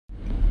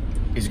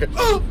He's good.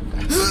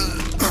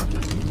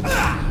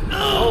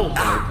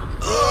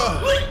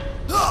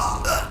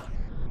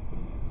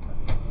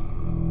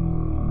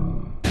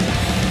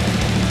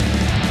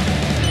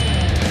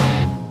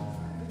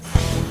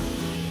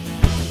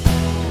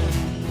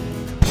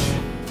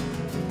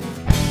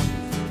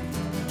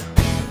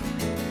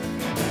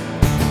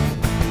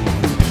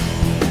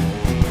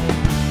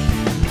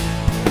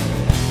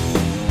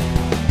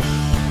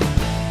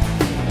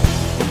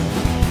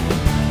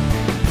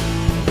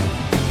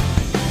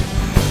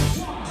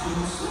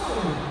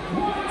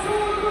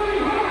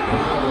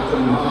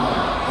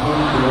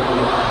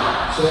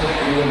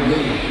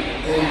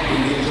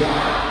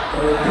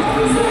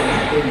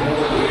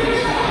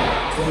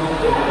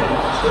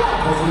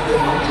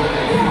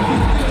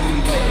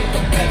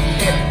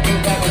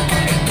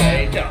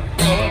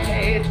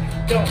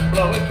 Don't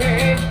blow a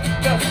cage,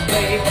 just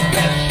play the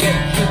best shit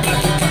you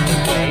ever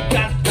fucking play.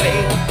 Just play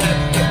the best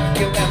shit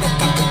you ever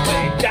fucking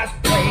play. Just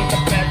play the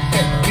best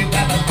shit you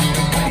ever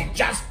fucking play.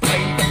 Just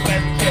play the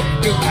best shit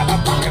you ever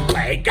fucking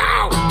play. Go!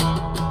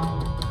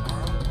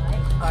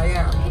 I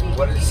am.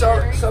 What is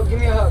So give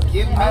me a hug.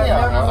 Give me a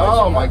hug.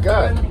 Oh my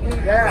god.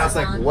 Yeah. I was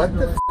like, what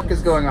the f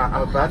is going on?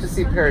 I'm about to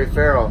see Perry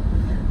Farrell,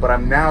 but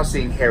I'm now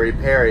seeing Harry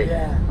Perry.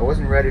 Yeah. I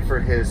wasn't ready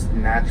for his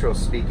natural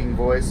speaking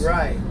voice.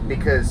 Right.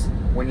 Because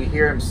when you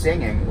hear him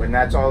singing, when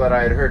that's all that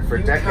I had heard for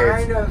You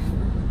decades. kind of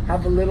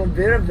have a little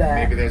bit of that.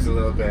 Maybe there's a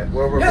little bit.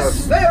 Where we're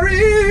Yes, both, there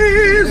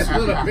is!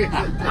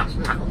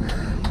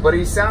 but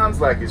he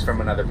sounds like he's from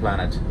another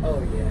planet.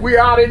 Oh, yeah. We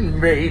are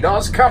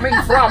invaders coming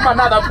from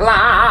another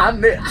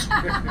planet.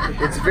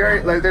 It's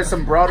very, like, there's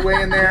some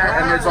Broadway in there,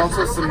 and there's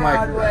also some,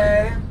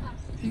 Broadway.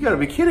 like, you gotta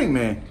be kidding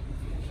me.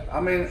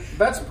 I mean,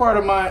 that's part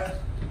of my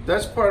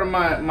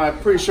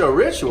pre-show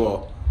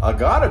ritual. I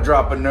gotta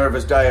drop a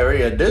nervous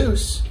diarrhea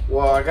deuce.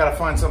 Well, I gotta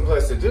find some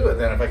place to do it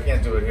then if I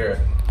can't do it here.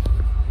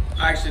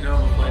 I actually know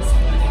of a place.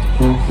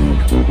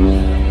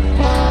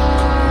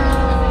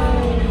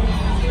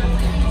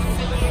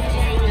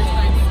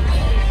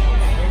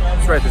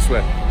 It's right this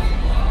way.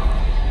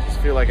 I just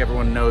feel like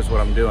everyone knows what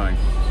I'm doing.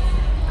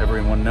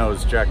 Everyone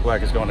knows Jack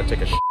Black is going to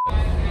take a shit.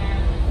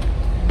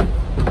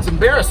 It's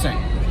embarrassing.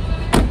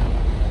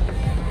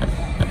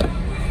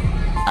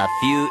 A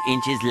few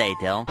inches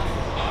later.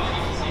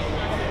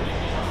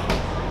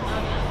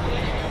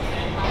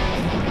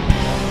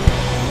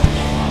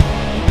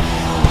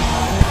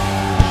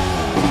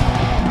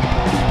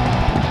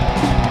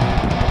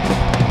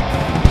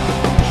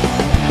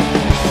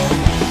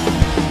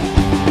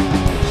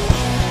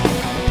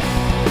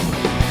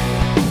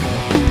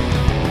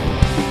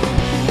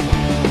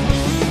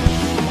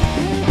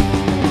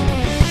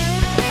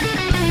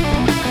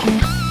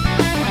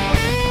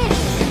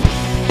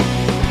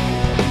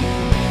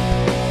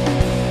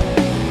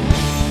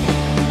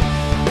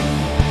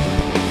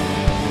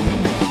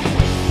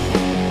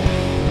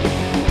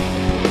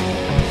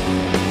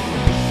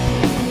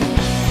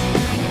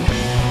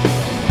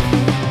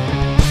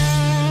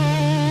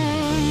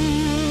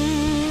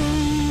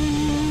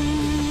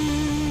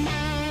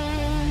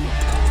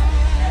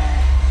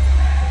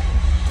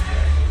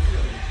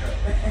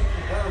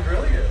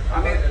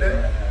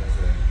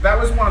 That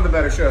was one of the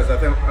better shows. I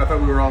thought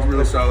we were all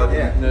really solid.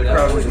 Yeah, The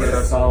crowd was with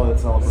us. solid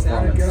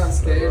Sounded good on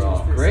stage.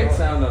 Great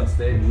sound on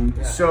stage.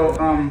 So,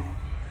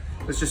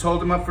 let's just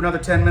hold him up for another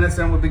 10 minutes,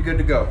 then we'll be good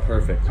to go.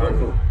 Perfect.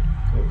 Cool.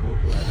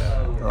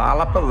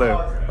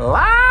 Lollapaloo.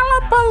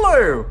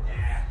 Lollapaloo.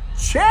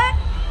 Check.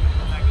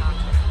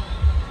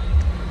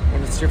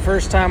 When it's your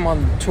first time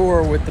on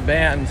tour with the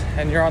band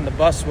and you're on the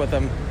bus with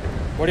them,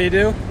 what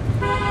do?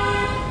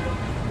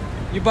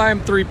 You buy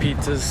them 3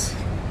 pizzas.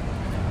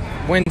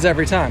 Wins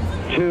every time.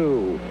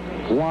 2,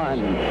 1,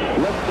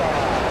 liftoff.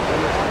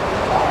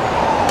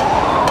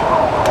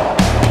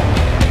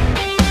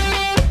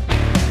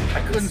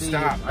 I couldn't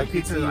stop. I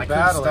couldn't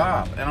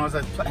stop. And I was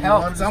like,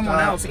 help, someone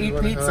else eat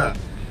pizza.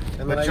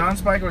 But John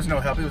Spiker was no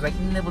help. He was like,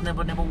 nibble,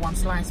 nibble, nibble, one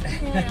slice.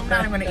 I'm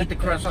not even going to eat the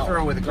crust. I'll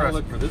throw away the crust.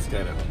 Look for this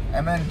guy to.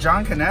 And then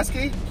John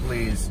Koneski,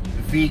 please,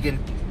 vegan.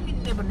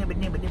 Nibble, nibble,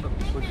 nibble, nibble.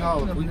 We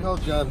call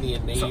John the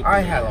enabler. So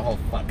I had a whole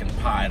fucking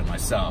pie to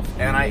myself,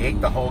 and I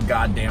ate the whole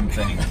goddamn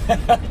thing.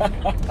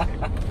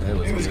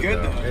 It was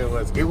good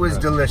though. It was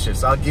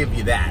delicious. I'll give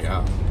you that.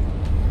 Yeah.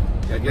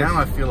 Now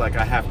I feel like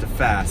I have to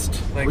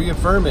fast.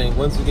 Reaffirming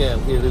once again,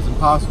 it is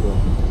impossible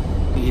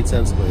to eat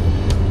sensibly.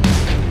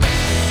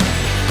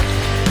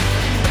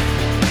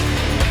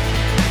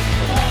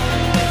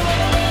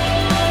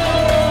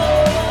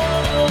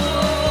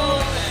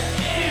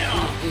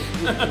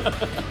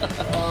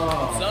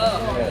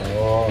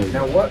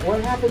 Now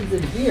what happens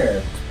in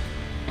here?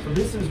 So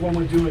this is when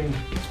we're doing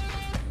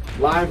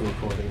live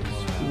recordings.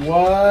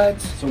 What?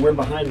 So we're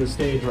behind the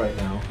stage right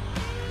now.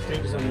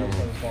 Stage is on the other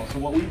side of the wall. So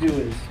what we do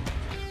is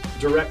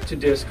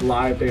direct-to-disc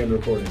live band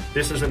recording.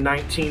 This is a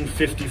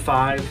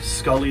 1955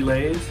 Scully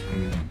lathe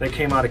that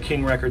came out of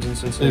King Records in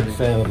Cincinnati. Big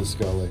fan of the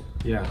Scully.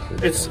 Yeah,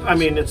 it's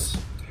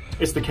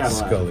the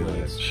Cadillac. Scully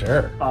lathe.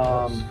 Sure.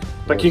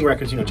 But King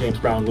Records, you know, James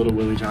Brown, Little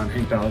Willie, John,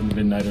 Hank Ballard, and the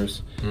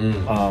Midnighters,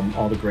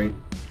 all the great.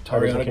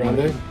 Ariana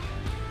Grande?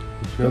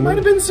 It might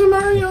have been some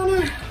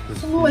Mariana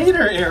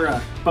later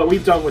era. But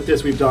we've done with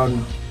this, we've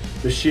done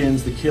the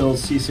Shins, the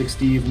Kills, C6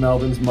 Steve,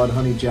 Melvins,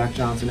 Mudhoney, Jack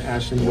Johnson,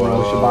 Ashton,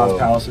 Doyle, Shabazz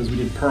Palaces. We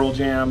did Pearl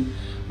Jam.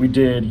 We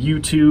did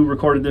U2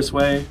 recorded this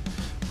way.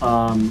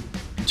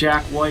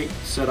 Jack White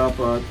set up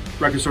a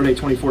Record Store Day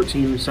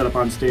 2014, set up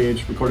on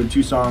stage, recorded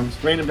 2 songs,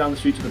 ran them down the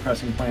street to the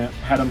pressing plant,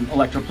 had them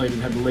electroplated,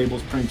 had the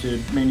labels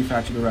printed,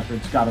 manufactured the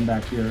records, got them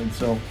back here. And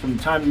so from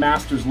the time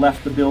masters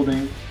left the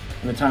building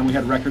and the time we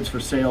had records for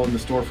sale in the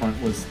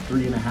storefront was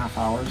 3.5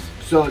 hours.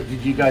 So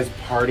did you guys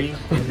party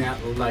in that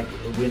like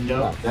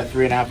window? That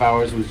 3.5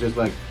 hours was just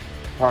like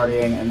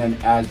partying, and then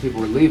as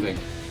people were leaving,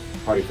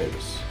 party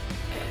favors.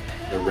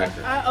 The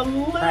record. A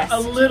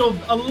little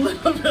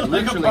bit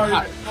like a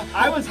party.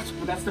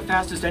 That's the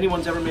fastest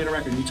anyone's ever made a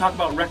record. You talk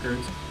about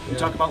records, you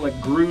talk about like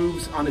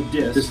grooves on a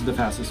disc. This is the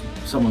fastest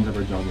someone's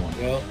ever done one.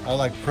 Well, I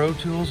like Pro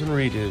Tools and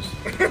redos.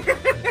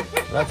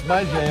 That's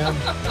my jam.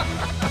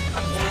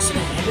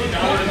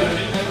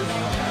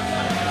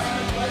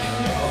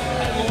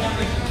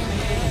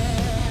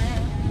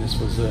 This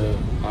was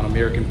on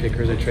American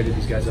Pickers. I traded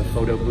these guys a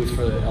photo booth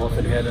for the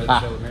elephant head at the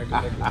show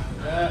American Pickers.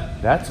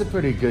 That's a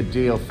pretty good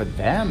deal for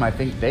them. I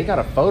think they got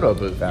a photo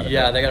booth out of it.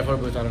 Yeah, they got a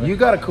photo booth out of it. You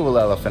got a cool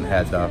elephant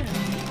head though.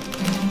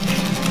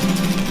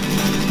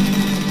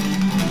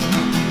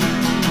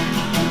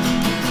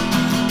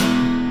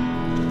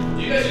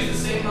 Do you guys use the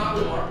same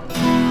Honda mark?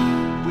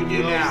 We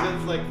do now.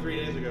 Since like 3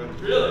 days ago.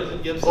 Really?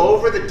 Gibson.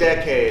 Over the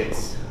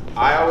decades,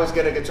 I always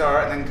get a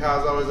guitar, and then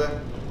Kyle's always like,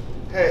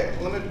 hey,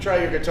 let me try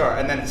your guitar.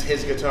 And then it's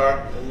his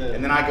guitar,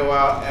 and then I go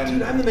out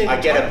and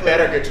I get a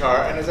better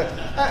guitar, and it's like,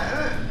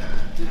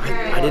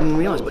 I didn't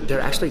realize, but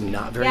they're actually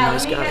not very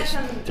nice guys.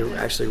 They're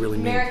actually really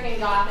mean. American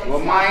Gothic. well,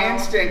 my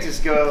instinct is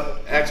go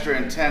extra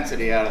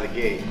intensity out of the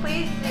gate.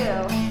 Please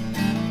do.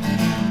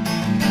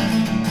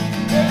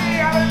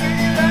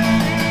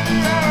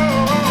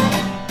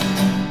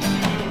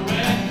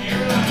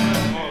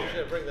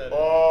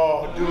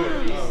 Oh,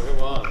 dude. Oh,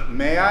 come on.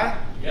 May I?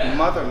 Yeah.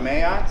 Mother,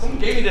 may I? Someone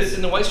gave me this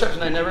in the White Stripes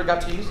and I never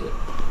got to use it.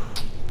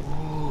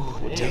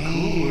 Ooh,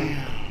 damn.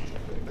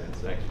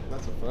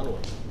 That's a fun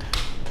one.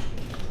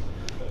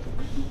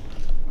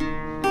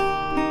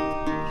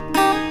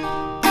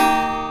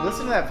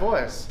 Listen to that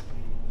voice.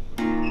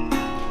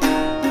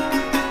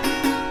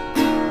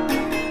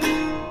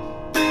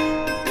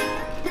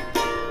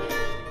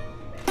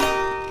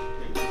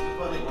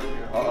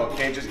 Uh-oh,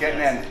 Cage is getting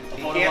in.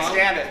 He can't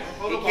stand it.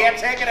 He can't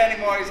take it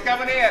anymore. He's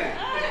coming in.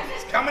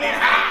 He's coming in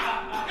hot.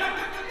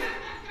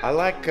 I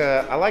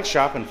like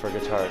shopping for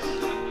guitars.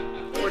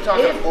 We're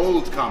talking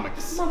old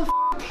comics.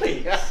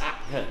 Please.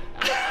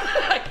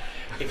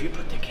 If you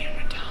put the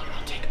camera down,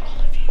 I'll take all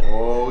of you.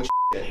 Oh,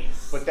 shit.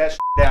 Put that shit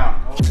down.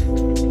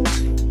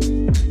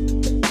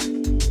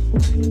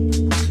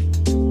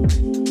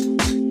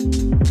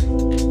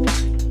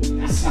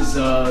 This is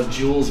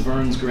Jules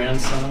Verne's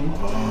grandson.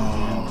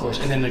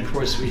 And then of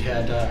course we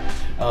had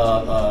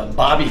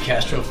Bobby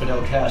Castro,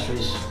 Fidel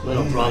Castro's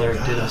little brother,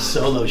 did a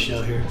solo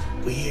show here.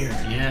 Weird.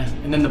 Yeah.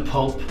 And then the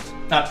Pope,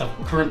 not the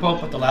current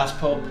Pope, but the last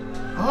Pope,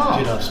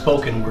 did a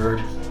spoken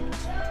word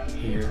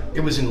here. It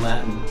was in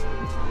Latin.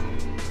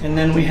 And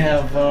then we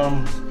have,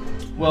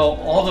 well,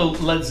 all the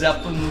Led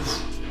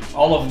Zeppelins,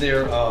 all of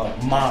their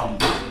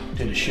moms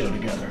did a show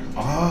together.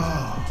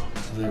 Oh.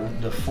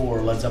 The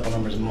 4 Led Zeppelin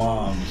members'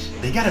 moms.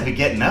 They gotta be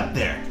getting up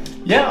there.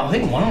 Yeah, I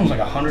think one of them was like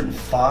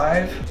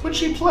 105. What'd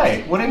she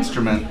play? What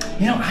instrument?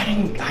 You know,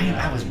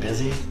 I was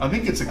busy. I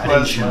think it's a I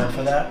didn't show klezmer. up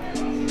for that.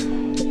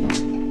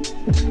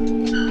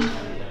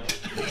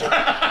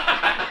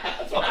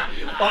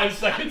 5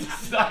 seconds of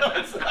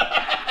silence.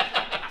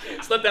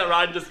 Just let that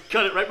ride and just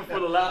cut it right before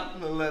the laugh.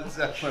 The Led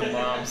Zeppelin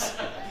moms.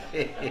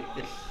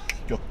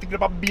 You're thinking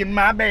about being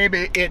my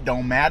baby. It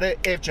don't matter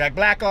if Jack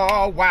Black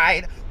or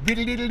white.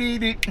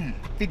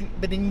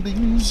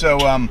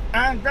 So,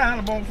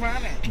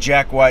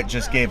 Jack White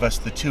just gave us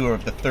the tour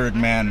of the Third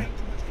Man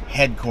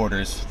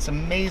headquarters. It's an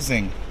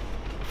amazing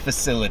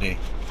facility.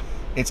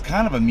 It's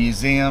kind of a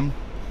museum.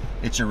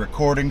 It's a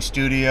recording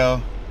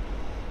studio.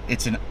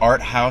 It's an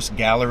art house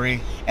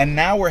gallery. And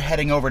now we're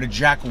heading over to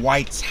Jack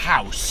White's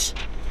house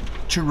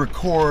to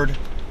record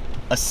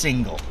a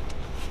single.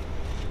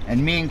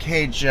 And me and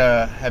Cage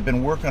have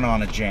been working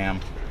on a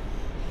jam.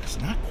 It's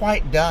not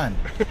quite done.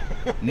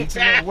 Needs a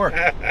little work.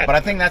 But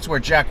I think that's where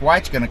Jack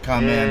White's gonna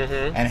come in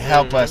and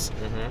help us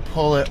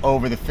pull it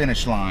over the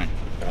finish line.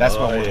 That's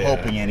what we're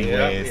hoping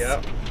anyways.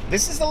 Yep.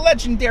 This is the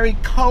legendary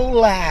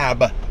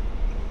collab.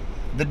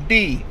 The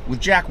D with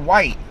Jack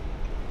White.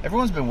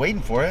 Everyone's been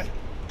waiting for it.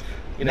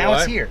 You know now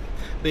it's why? here.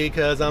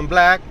 Because I'm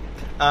black,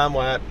 I'm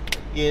white,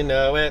 you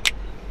know it.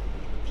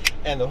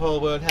 And the whole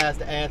world has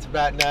to answer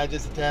right now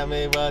just to tell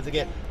me once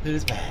again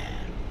who's bad.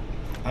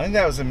 I think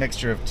that was a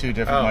mixture of 2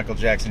 different Michael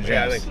Jackson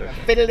Yeah, I jams. think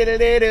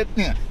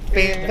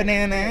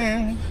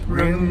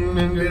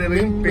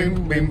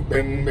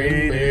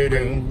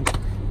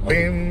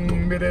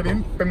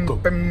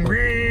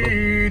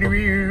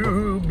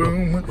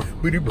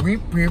I'm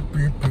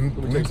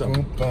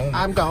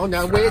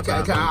gonna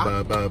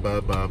Wichita.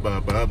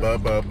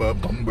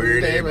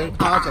 David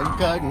Carlson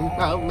couldn't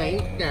hold me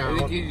I down.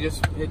 think you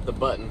just hit the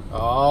button.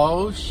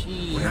 Oh, shit.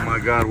 Oh my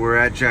God, we're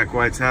at Jack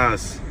White's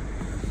house.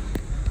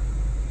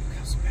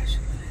 How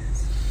special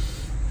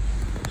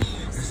it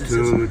is.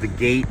 To the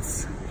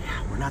gates.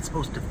 Yeah, we're not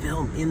supposed to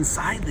film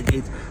inside the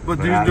gates, but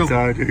But there's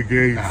outside the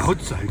gates.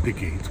 outside the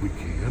gates we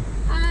can.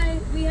 Hi,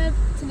 we have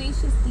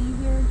Tenacious D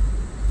here.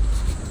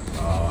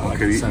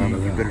 Okay, you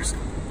better.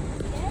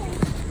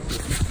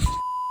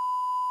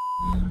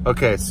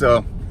 Okay,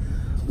 so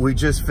we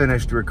just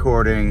finished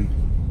recording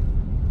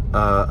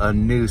a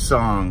new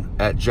song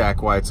at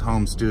Jack White's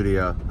home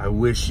studio. I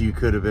wish you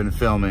could have been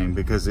filming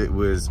because it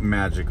was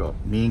magical.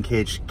 Me and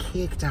Cage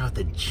kicked out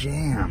the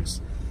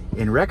jams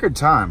in record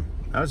time.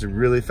 That was a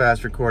really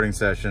fast recording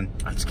session.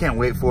 I just can't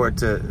wait for it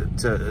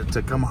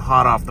to come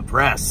hot off the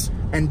press.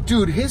 And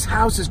dude, his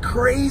house is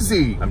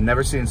crazy. I've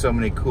never seen so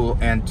many cool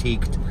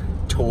antiqued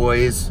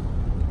toys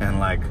and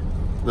like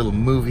little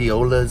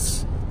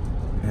movie-olas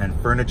and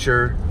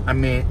furniture. I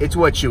mean, it's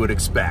what you would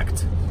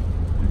expect.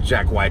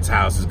 Jack White's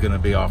house is gonna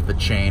be off the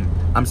chain.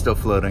 I'm still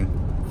floating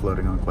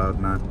on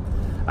cloud nine.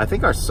 I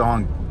think our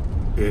song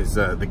is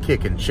the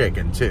Kickin'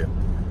 Chicken too.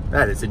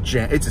 That is a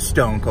jam. It's a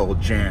stone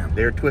cold jam.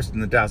 They're twisting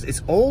the dials.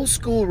 It's old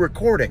school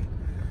recording.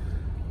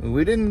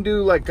 We didn't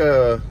do like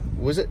a,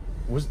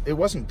 it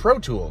wasn't Pro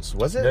Tools,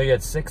 was it? No, you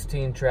had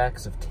 16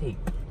 tracks of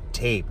tape.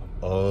 Tape.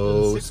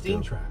 Oh,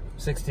 16 track.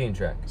 16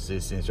 tracks.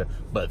 16 track,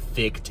 but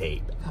thick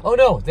tape. Oh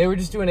no, they were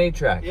just doing 8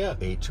 track. Yeah.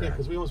 8 track. Yeah,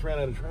 because we almost ran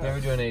out of tracks. They were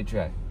doing 8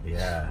 track.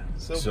 Yeah.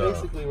 So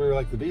basically, we were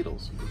like the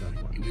Beatles.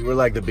 We were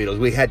like the Beatles.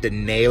 We had to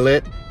nail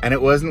it, and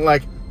it wasn't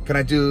like, can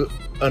I do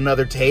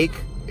another take?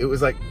 It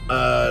was like,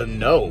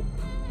 no.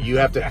 You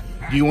have to,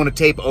 do you want to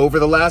tape over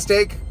the last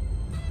take?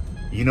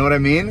 You know what I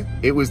mean?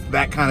 It was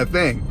that kind of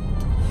thing.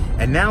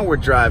 And now we're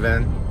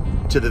driving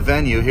to the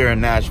venue here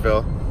in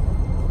Nashville.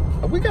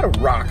 We gotta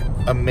rock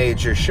a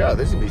major show.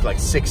 There's gonna be like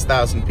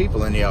 6,000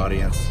 people in the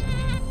audience.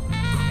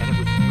 And it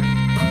was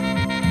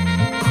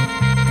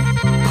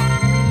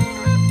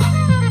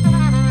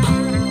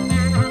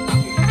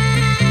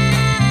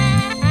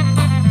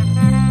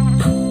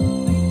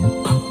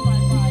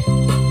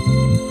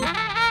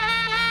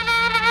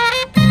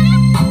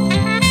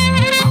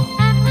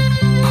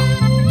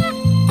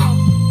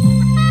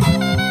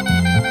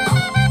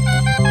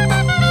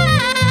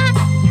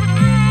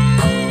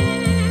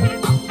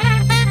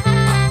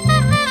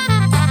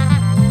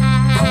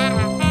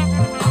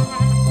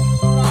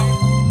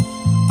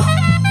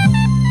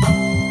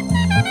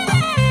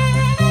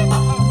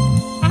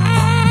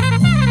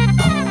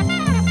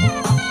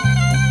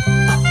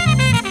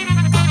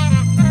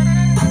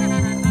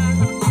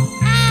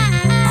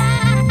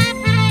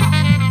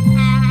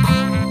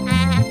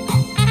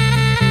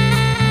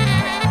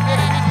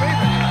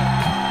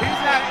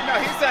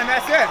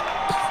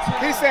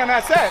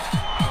that's it.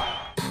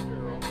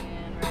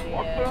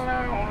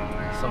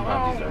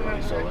 Sometimes these are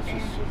really so let's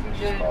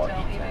just call it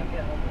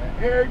E10.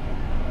 Hey,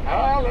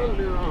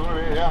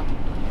 hallelujah.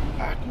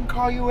 I can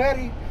call you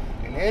Eddie,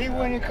 and Eddie,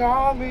 when you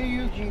call me,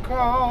 you can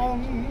call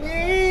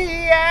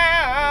me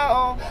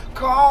out.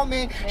 Call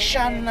me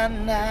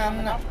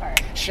Sha-na-na-na,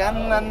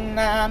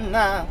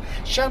 Sha-na-na-na,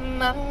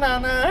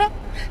 Sha-na-na-na,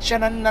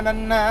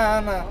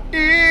 Sha-na-na-na-na.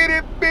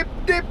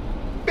 Dee-dee-bip-dip,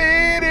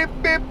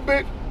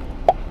 bee-dee-bip-bip.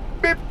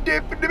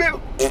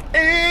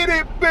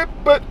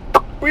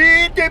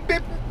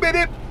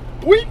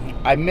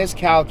 I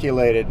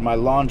miscalculated my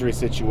laundry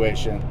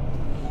situation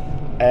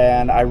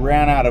and I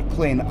ran out of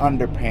clean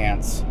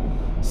underpants.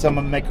 So I'm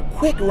gonna make a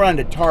quick run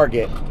to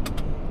Target,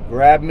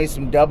 grab me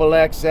some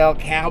XXL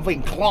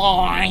Calvin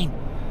Klein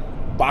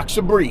box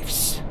of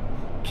briefs,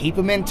 keep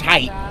them in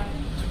tight.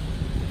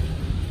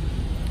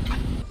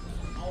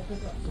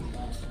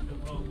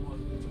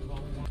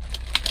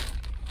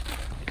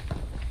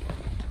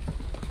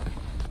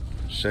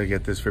 Should I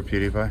get this for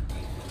PewDiePie?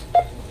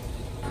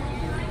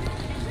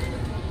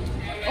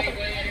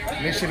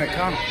 Mission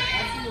accomplished.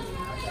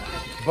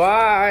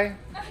 Bye.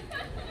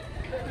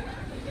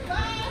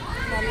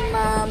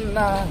 Na na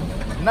na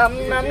na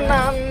na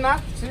na na.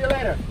 See you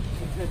later.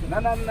 Na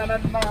na na na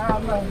na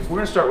na. We're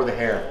gonna start with the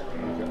hair.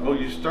 Oh,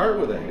 you start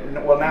with a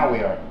hair? Well, now we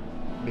are,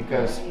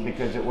 because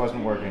it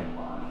wasn't working.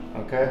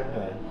 Okay.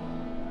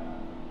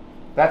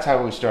 That's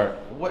how we start.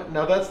 What?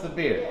 Now that's the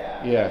beard.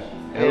 Yeah.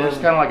 It was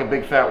kind of like a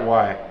big fat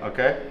Y.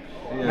 Okay.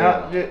 Yeah.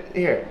 Now,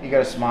 here, you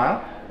got a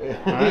smile. Yeah.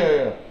 Right?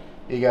 Yeah.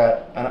 You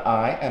got an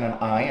eye and an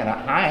eye and a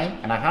high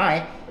and a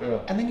high, Yeah.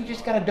 and then you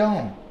just got a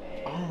dome.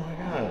 Oh my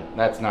God.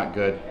 That's not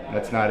good.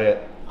 That's not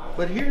it.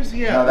 But here's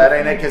No, that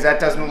ain't it, because that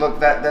doesn't look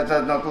that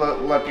doesn't look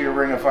like your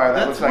ring of fire.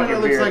 That That's looks like what your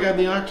it looks beard. like on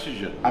the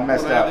oxygen. I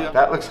messed When I have up. the-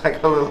 That looks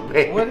like a little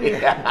baby. What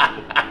is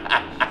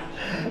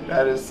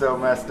That is so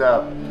messed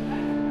up.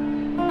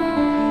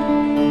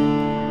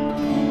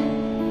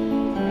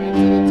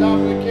 To the top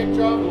of the kick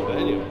drum.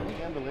 Anyway.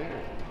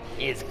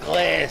 It's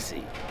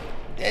classy.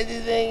 That's the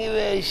thing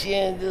about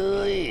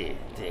chandelier,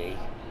 Dave.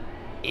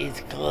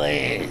 It's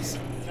classy.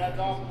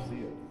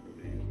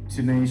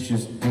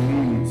 Tenacious D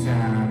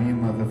time, you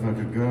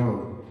motherfucker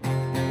go.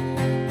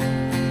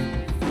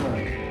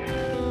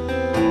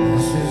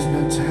 This is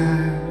no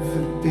time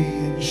for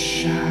being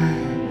shy.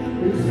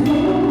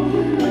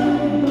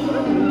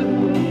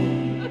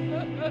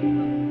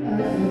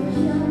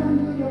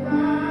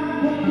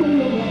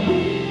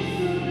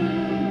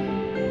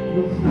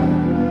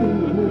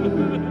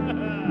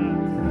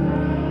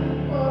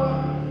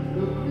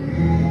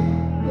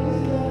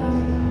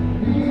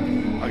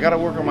 I gotta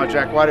work on my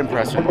Jack White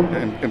impersonation.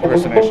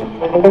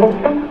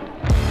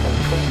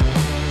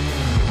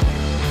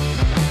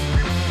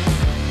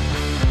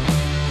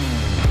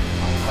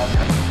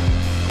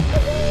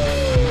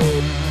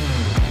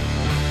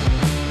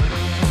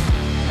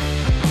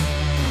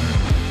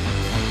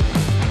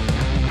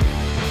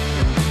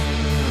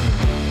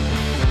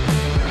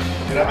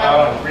 I'm out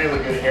on a really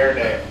good hair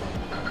day.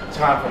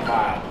 Time for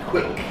my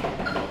quick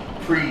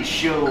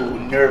pre-show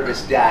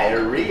nervous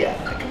diarrhea.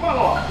 Come on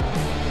along.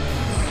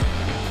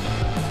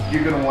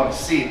 You're gonna want to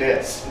see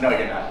this. No,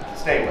 you're not.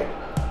 Stay with me.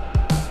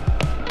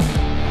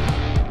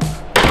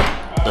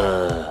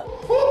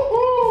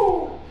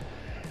 Woo-hoo!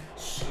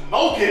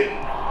 Smoking!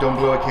 Don't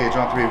blow a cage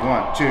on 3.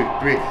 1, 2,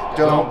 3.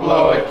 Don't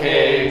blow a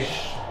cage.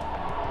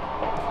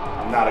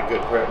 I'm not a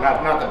good prayer.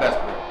 Not the best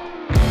prayer.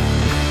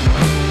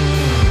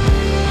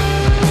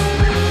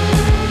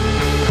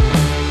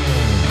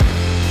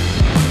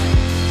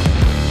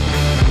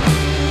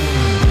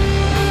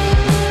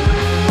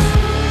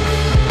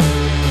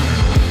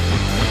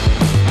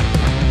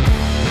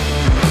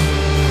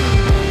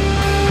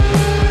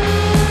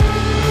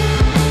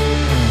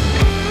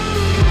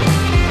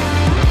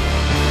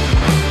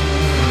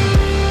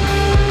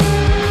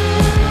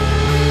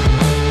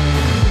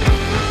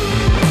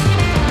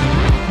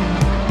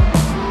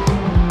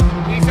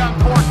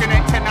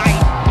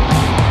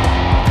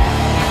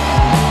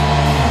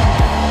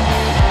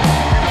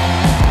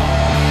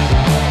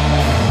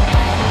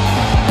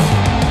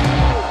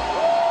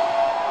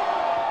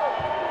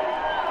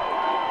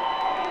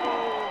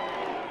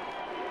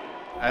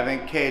 I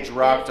think Cage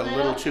rocked a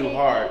little too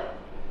hard.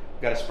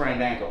 Got a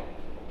sprained ankle.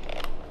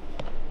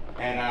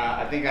 And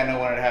I think I know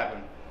when it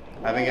happened.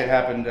 I think it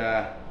happened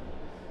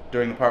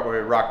during the part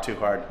where he rocked too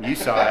hard. You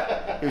saw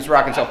it. He was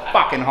rocking so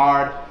fucking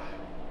hard.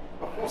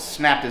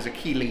 Snapped his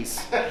Achilles.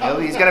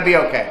 He's gonna be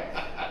okay.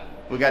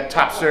 We got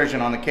top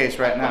surgeon on the case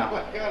right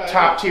now.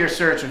 Top tier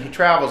surgeon. He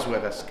travels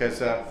with us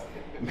because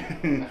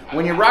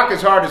when you rock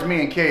as hard as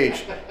me and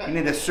Cage, you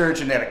need a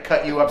surgeon there to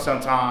cut you up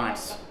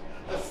sometimes.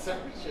 A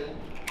surgeon?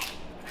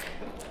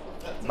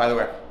 By the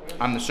way,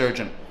 I'm the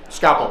surgeon.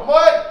 Scalpel.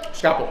 What?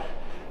 Scalpel.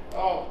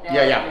 Oh, God.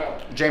 Yeah.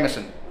 No.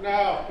 Jameson.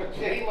 No,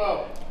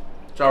 J-Mo.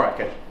 It's all right,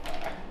 kid.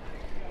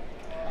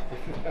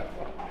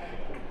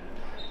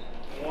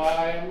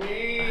 Why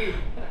me?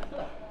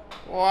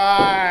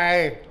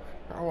 Why?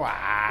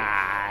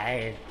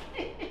 Why?